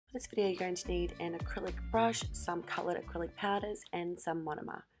For this video, you're going to need an acrylic brush, some coloured acrylic powders, and some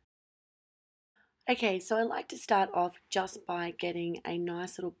monomer. Okay, so I like to start off just by getting a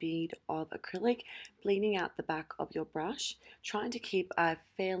nice little bead of acrylic, bleeding out the back of your brush, trying to keep a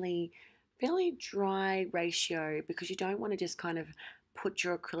fairly dry ratio because you don't want to just kind of put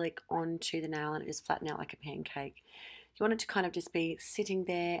your acrylic onto the nail and it just flatten out like a pancake. You want it to kind of just be sitting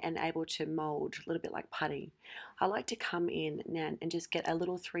there and able to mold, a little bit like putty. I like to come in now and just get a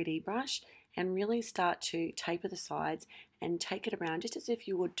little 3D brush and really start to taper the sides and take it around just as if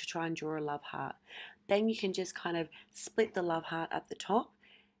you would to try and draw a love heart. Then you can just kind of split the love heart at the top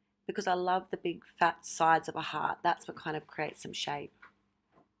because I love the big fat sides of a heart. That's what kind of creates some shape.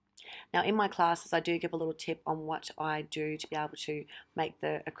 Now in my classes I do give a little tip on what I do to be able to make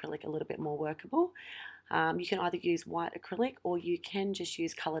the acrylic a little bit more workable. You can either use white acrylic or you can just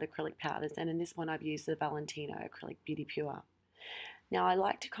use coloured acrylic powders, and in this one I've used the Valentino Acrylic Beauty Pure. Now I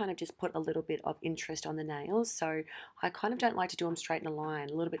like to kind of just put a little bit of interest on the nails, so I kind of don't like to do them straight in a line,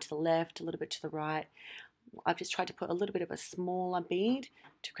 a little bit to the left, a little bit to the right. I've just tried to put a little bit of a smaller bead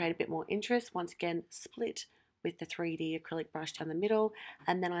to create a bit more interest. Once again, split with the 3D acrylic brush down the middle,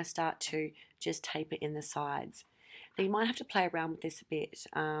 and then I start to just taper in the sides. Now you might have to play around with this a bit.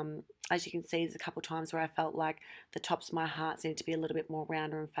 As you can see, there's a couple times where I felt like the tops of my hearts needed to be a little bit more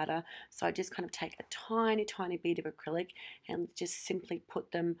rounder and fatter. So I just kind of take a tiny bead of acrylic and just simply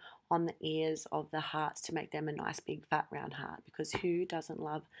put them on the ears of the hearts to make them a nice big fat round heart, because who doesn't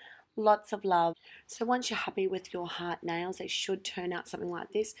love lots of love? So once you're happy with your heart nails, they should turn out something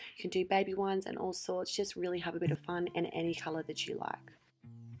like this. You can do baby ones and all sorts. Just really have a bit of fun in any colour that you like.